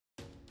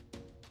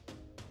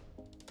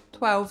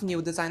12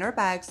 new designer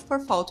bags for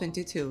Fall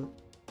 22.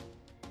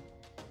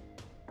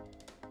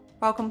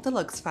 Welcome to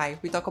Luxify.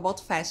 We talk about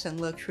fashion,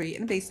 luxury,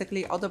 and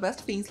basically all the best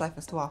things life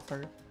has to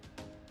offer.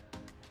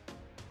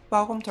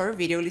 Welcome to our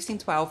video listing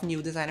 12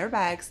 new designer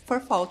bags for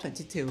Fall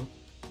 22.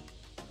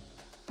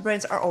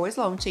 Brands are always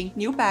launching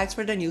new bags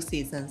for the new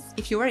seasons.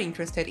 If you are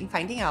interested in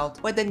finding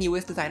out what the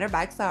newest designer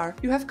bags are,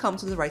 you have come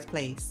to the right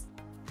place.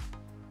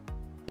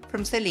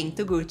 From Celine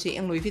to Gucci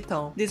and Louis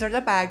Vuitton, these are the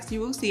bags you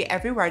will see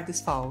everywhere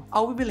this fall.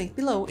 All will be linked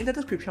below in the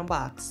description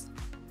box.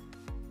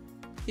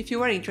 If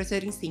you are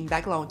interested in seeing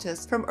bag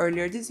launches from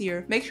earlier this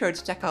year, make sure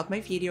to check out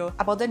my video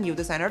about the new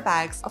designer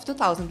bags of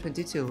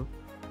 2022.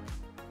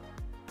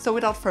 So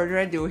without further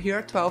ado, here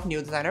are 12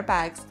 new designer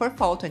bags for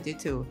Fall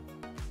 22.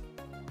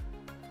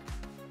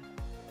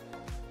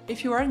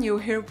 If you are new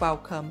here,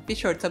 welcome. Be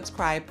sure to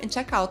subscribe and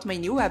check out my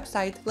new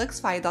website,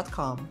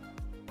 luxify.com.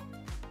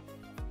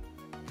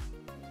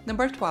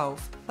 Number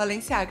 12.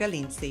 Balenciaga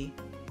Lindsay.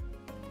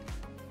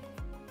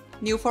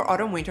 New for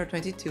Autumn-Winter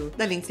 22,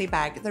 the Lindsay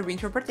bag is a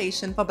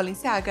reinterpretation of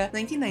Balenciaga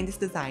 1990s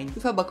design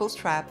with a buckle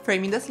strap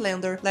framing the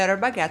slender leather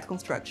baguette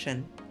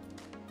construction.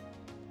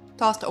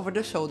 Tossed over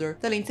the shoulder,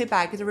 the Lindsay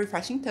bag is a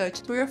refreshing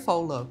touch to your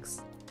fall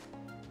looks.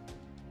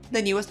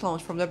 The newest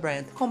launch from the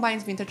brand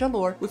combines vintage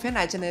allure with an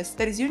edginess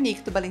that is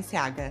unique to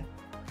Balenciaga.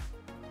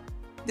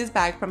 This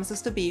bag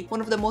promises to be one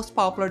of the most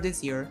popular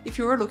this year. If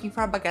you are looking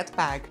for a baguette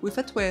bag with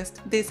a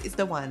twist, this is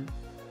the one.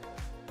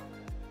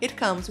 It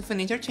comes with an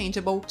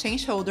interchangeable chain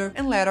shoulder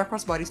and leather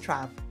crossbody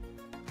strap.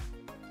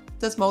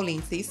 The small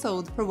Lindsay is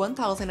sold for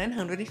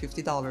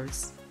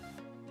 $1,950.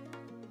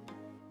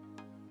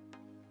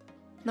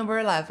 Number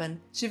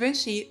 11.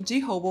 Givenchy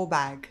G-Hobo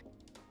Bag.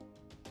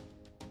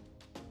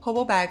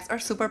 Hobo bags are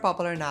super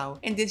popular now,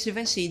 and this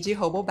Givenchy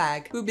G-Hobo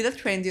Bag will be the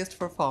trendiest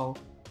for fall.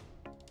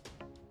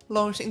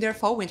 Launched in their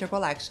fall-winter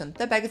collection,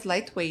 the bag is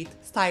lightweight,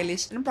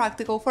 stylish, and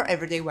practical for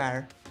everyday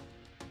wear.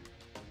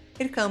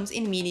 It comes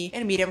in mini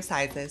and medium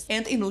sizes,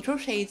 and in neutral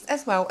shades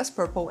as well as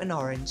purple and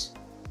orange.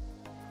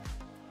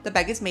 The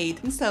bag is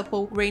made in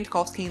supple, grained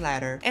calfskin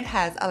leather, and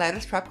has a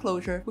leather strap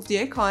closure with the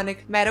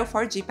iconic metal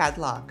 4G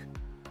padlock.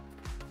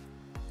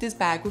 This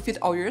bag will fit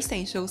all your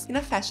essentials in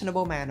a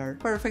fashionable manner,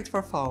 perfect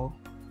for fall.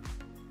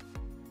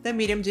 The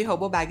medium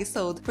G-Hobo bag is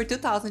sold for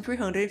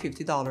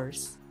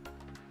 $2,350.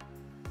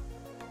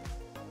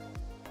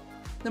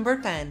 Number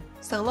 10.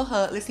 Saint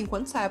Laurent Le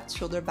 57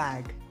 Shoulder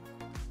Bag.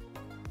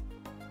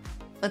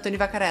 Anthony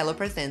Vaccarello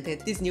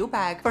presented this new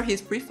bag for his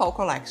pre-fall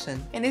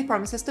collection, and it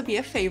promises to be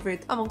a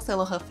favorite among Saint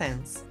Laurent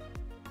fans.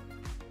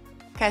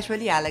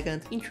 Casually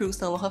elegant in true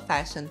Saint Laurent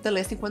fashion, the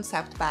Le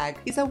 57 bag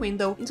is a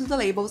window into the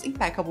label's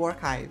impeccable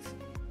archive.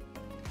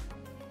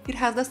 It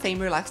has the same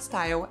relaxed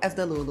style as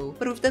the Lulu,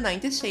 but with the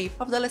 90s shape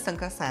of the Le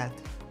Cassette.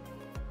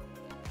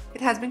 It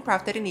has been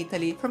crafted in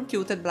Italy from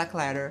quilted black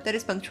leather that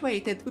is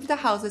punctuated with the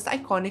house's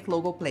iconic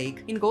logo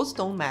plaque in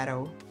goldstone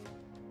metal.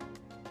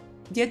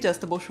 The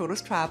adjustable shoulder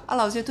strap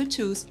allows you to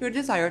choose your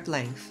desired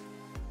length.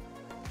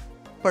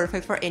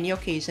 Perfect for any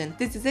occasion,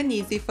 this is an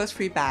easy,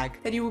 fuss-free bag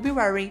that you will be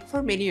wearing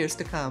for many years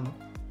to come.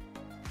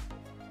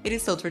 It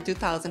is sold for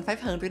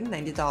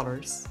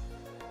 $2,590.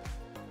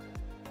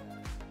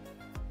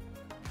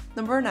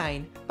 Number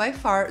 9. By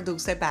Far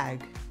Dulce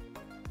Bag.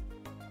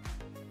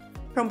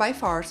 From By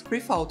Far's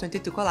pre-fall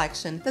 22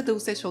 collection, the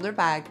Dulce shoulder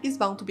bag is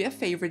bound to be a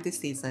favorite this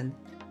season.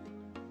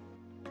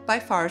 By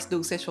Far's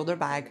Dulce shoulder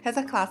bag has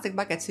a classic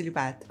baguette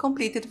silhouette,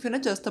 completed with an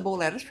adjustable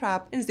leather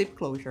strap and zip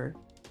closure.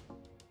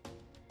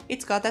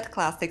 It's got that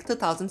classic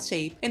 2000s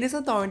shape and is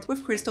adorned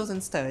with crystals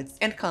and studs,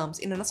 and comes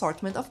in an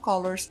assortment of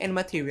colors and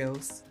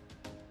materials.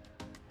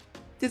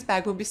 This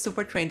bag will be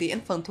super trendy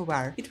and fun to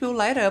wear. It will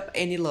light up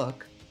any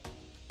look.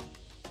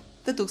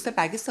 The Dulce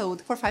bag is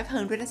sold for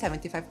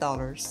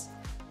 $575.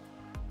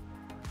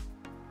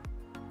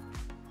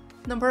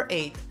 Number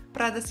 8.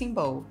 Prada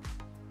Symbole.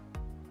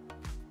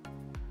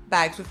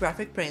 Bags with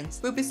graphic prints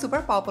will be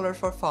super popular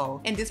for fall,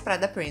 and this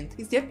Prada print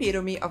is the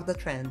epitome of the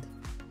trend.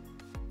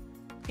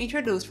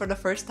 Introduced for the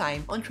first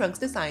time on trunks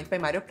designed by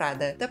Mario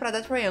Prada, the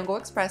Prada triangle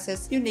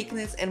expresses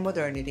uniqueness and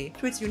modernity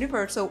through its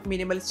universal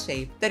minimalist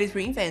shape that is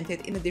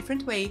reinvented in a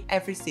different way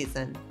every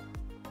season.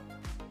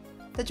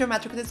 The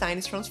geometric design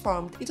is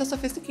transformed into a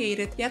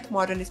sophisticated yet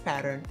modernist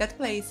pattern that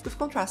plays with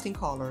contrasting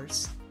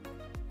colors.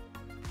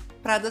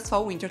 Prada's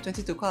Fall-Winter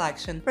 22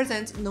 collection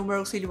presents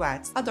numerous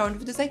silhouettes adorned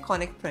with this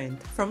iconic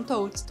print, from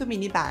totes to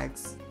mini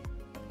bags.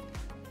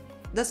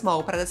 The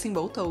small Prada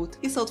Symbole tote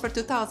is sold for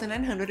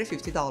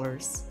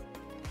 $2,950.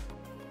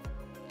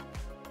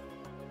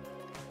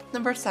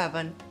 Number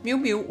 7.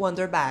 MiuMiu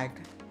Wander Bag.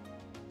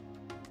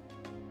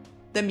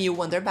 The MiuMiu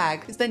Wander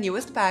Bag is the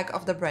newest bag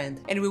of the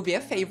brand and will be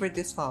a favorite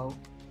this fall.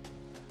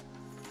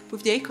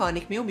 With the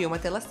iconic MiuMiu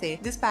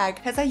Matelassé, this bag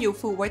has a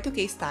youthful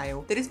Y2K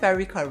style that is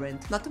very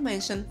current, not to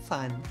mention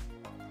fun.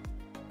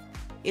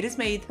 It is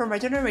made from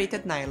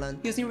regenerated nylon,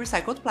 using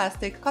recycled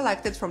plastic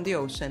collected from the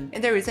ocean,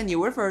 and there is a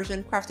newer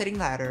version crafted in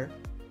leather.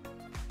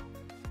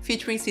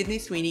 Featuring Sydney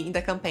Sweeney in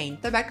the campaign,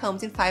 the bag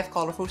comes in 5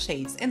 colorful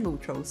shades and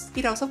neutrals.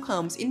 It also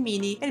comes in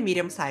mini and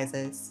medium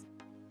sizes.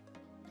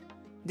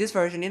 This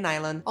version in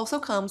nylon also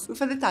comes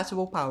with a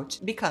detachable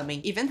pouch,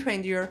 becoming even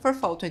trendier for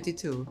Fall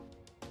 22.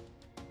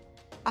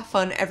 A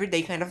fun,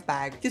 everyday kind of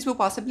bag, this will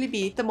possibly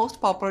be the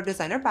most popular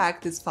designer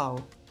bag this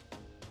fall.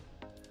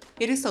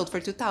 It is sold for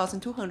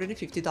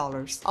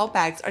 $2,250. All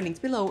bags are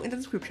linked below in the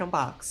description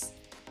box.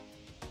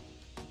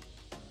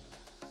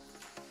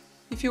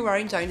 If you are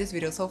enjoying this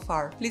video so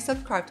far, please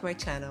subscribe to my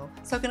channel,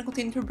 so I can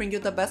continue to bring you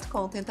the best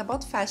content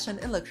about fashion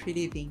and luxury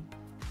living.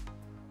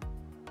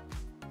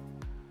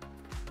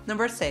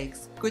 Number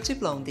 6. Gucci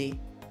Blondie.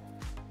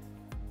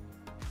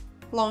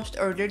 Launched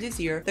earlier this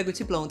year, the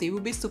Gucci Blondie will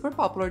be super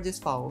popular this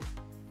fall.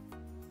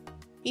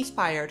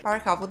 Inspired by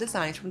archival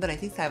designs from the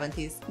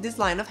 1970s, this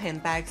line of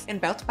handbags and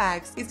belt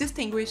bags is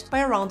distinguished by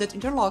a rounded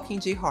interlocking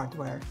G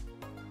hardware.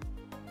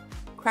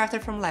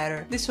 Crafted from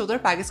leather, this shoulder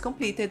bag is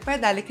completed by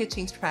a delicate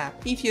chin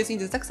strap, infusing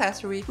this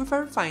accessory with a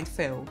refined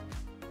feel.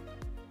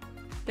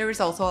 There is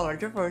also a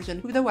larger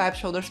version with a web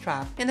shoulder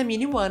strap and a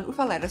mini one with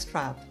a leather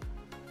strap.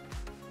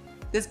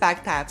 This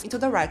bag taps into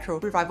the retro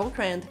revival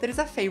trend that is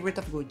a favorite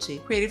of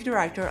Gucci. Creative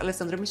director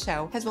Alessandro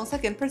Michel has once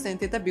again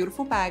presented a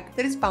beautiful bag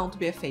that is bound to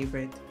be a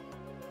favorite.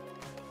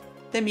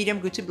 The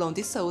medium Gucci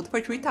Blondie sold for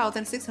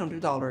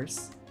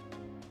 $3,600.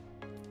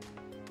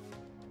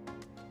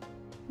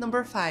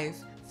 Number 5.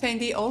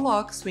 Fendi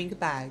O-Lock Swing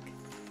Bag.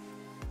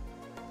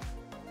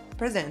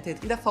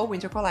 Presented in the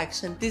Fall-Winter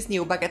collection, this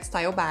new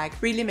baguette-style bag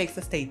really makes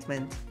a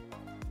statement.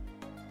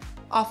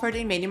 Offered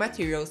in many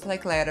materials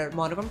like leather,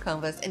 monochrome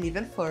canvas, and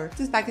even fur,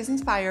 this bag is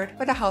inspired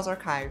by the house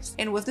archives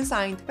and was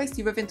designed by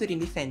Silvia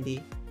Venturini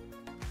Fendi.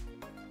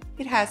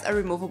 It has a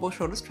removable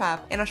shoulder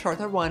strap and a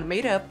shorter one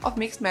made up of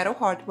mixed metal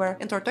hardware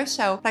and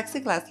tortoiseshell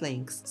plexiglass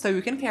links, so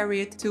you can carry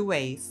it two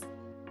ways.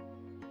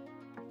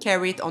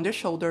 Carry it on your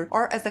shoulder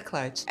or as a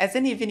clutch, as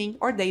an evening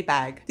or day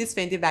bag. This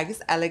Fendi bag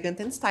is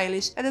elegant and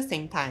stylish at the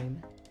same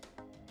time.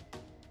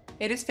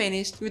 It is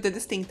finished with the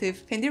distinctive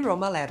Fendi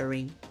Roma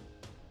lettering.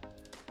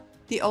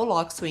 The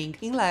O-Lock swing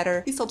in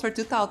leather is sold for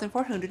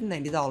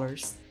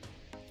 $2,490.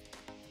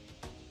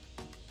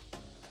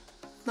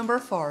 Number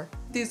 4.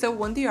 Diesel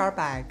 1DR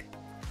Bag.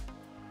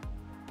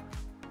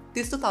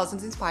 This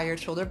 2000s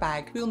inspired shoulder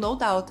bag will no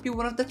doubt be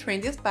one of the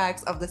trendiest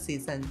bags of the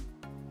season.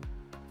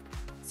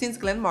 Since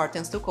Glenn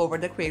Martens took over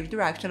the creative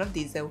direction of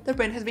Diesel, the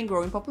brand has been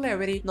growing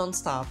popularity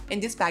non-stop,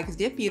 and this bag is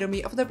the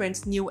epitome of the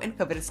brand's new and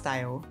coveted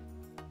style.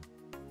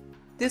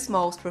 This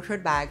small,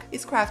 structured bag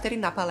is crafted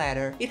in Napa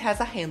leather. It has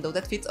a handle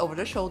that fits over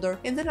the shoulder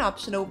and an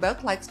optional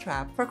belt-like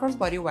strap for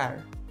crossbody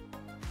wear.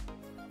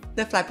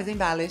 The flap is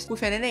embellished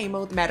with an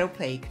enameled metal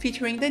plate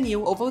featuring the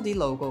new Oval D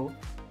logo.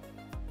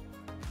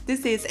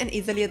 This is an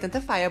easily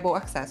identifiable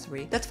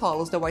accessory that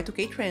follows the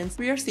Y2K trends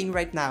we are seeing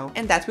right now,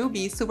 and that will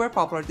be super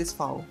popular this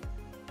fall.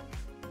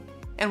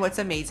 And what's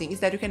amazing is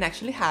that you can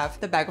actually have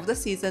the bag of the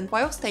season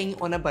while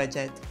staying on a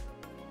budget.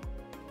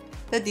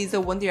 The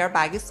Diesel 1DR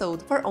bag is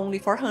sold for only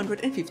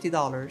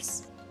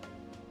 $450.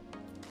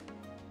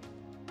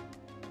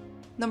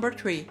 Number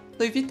 3.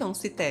 Louis Vuitton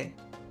Cité.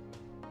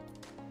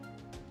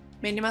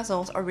 Many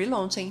Maisons are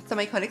relaunching some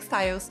iconic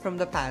styles from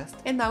the past,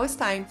 and now it's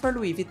time for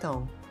Louis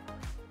Vuitton.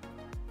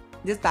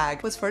 This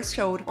bag was first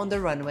showed on the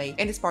runway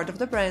and is part of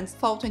the brand's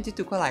Fall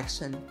 22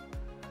 collection.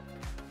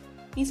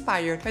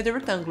 Inspired by the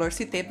rectangular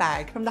Cité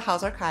bag from the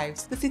house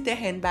archives, the Cité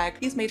handbag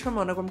is made from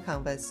monochrome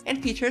canvas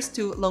and features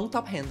two long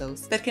top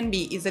handles that can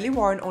be easily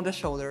worn on the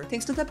shoulder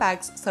thanks to the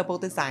bag's supple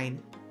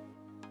design.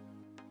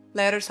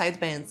 Leather side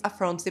bands, a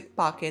front zip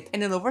pocket,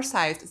 and an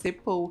oversized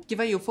zip pull give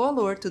a youthful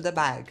allure to the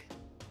bag.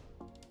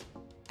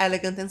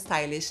 Elegant and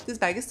stylish, this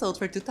bag is sold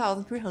for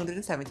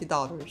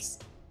 $2,370.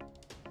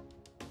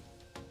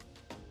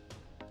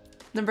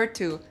 Number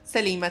 2.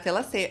 Celine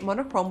Matelassé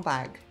Monochrome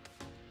Bag.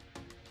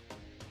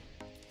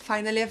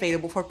 Finally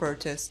available for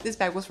purchase, this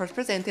bag was first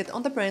presented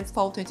on the brand's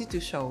Fall 22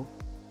 show.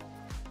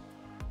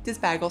 This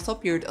bag also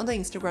appeared on the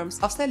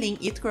Instagrams of Celine,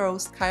 It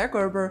Girls, Kaya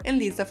Gerber, and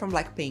Lisa from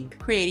Blackpink,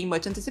 creating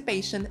much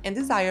anticipation and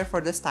desire for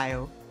the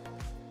style.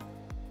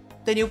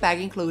 The new bag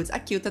includes a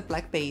quilted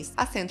black base,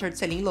 a centered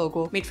Celine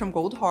logo made from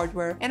gold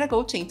hardware, and a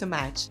gold chain to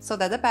match, so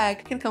that the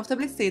bag can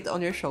comfortably sit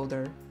on your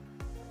shoulder.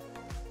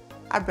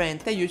 A brand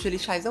that usually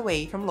shies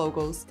away from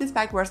logos, this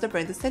bag wears the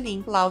brand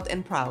Celine loud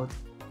and proud.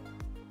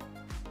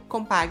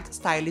 Compact,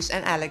 stylish,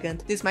 and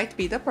elegant, this might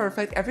be the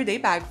perfect everyday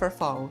bag for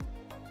fall.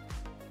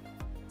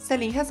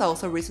 Celine has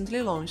also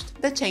recently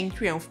launched the Chain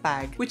Triumph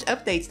bag, which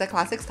updates the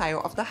classic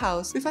style of the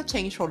house with a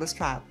chain shoulder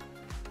strap.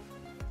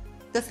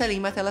 The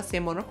Celine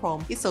Matelassé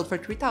Monochrome is sold for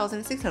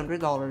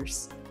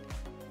 $3,600.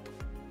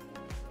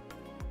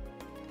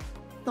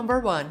 Number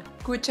 1.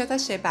 Gucci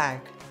Attache Bag.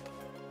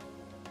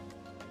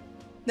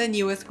 The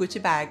newest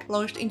Gucci bag,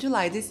 launched in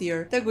July this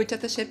year, the Gucci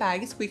Attache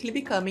Bag is quickly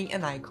becoming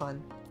an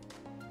icon.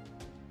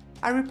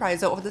 A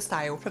reprisal of the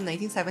style from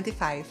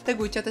 1975, the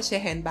Gucci Attache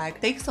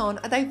handbag takes on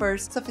a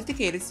diverse,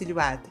 sophisticated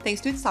silhouette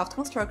thanks to its soft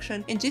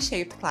construction and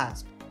G-shaped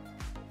clasp.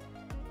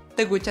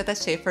 The Gucci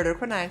Attache further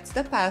connects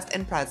the past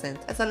and present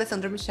as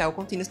Alessandro Michel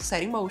continues to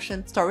set in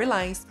motion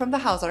storylines from the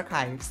house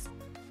archives.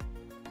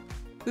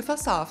 With a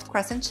soft,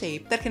 crescent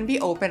shape that can be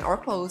open or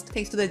closed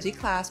thanks to the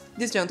G-clasp,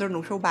 this gentle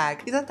neutral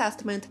bag is a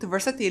testament to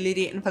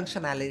versatility and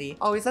functionality,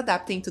 always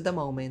adapting to the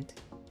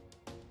moment.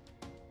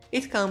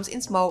 It comes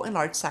in small and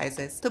large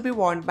sizes, to be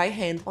worn by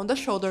hand on the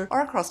shoulder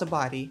or across the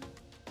body.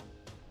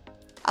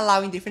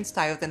 Allowing different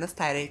styles and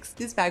aesthetics,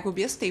 this bag will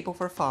be a staple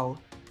for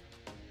fall.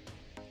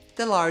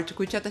 The large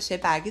Gucci Attache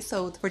bag is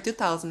sold for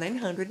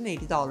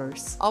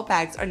 $2,980. All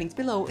bags are linked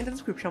below in the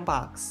description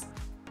box.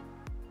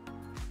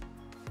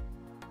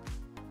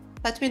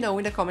 Let me know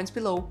in the comments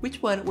below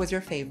which one was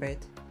your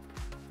favorite.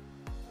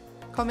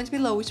 Comment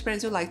below which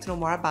brands you'd like to know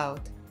more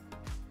about.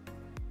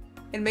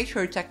 And make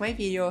sure to check my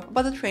video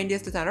about the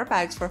trendiest designer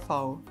bags for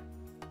fall.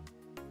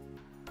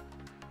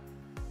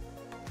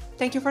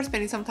 Thank you for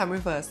spending some time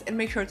with us, and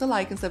make sure to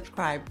like and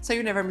subscribe so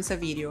you never miss a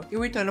video. In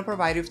return, I'll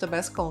provide you with the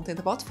best content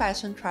about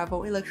fashion,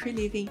 travel, and luxury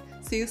living.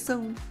 See you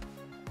soon!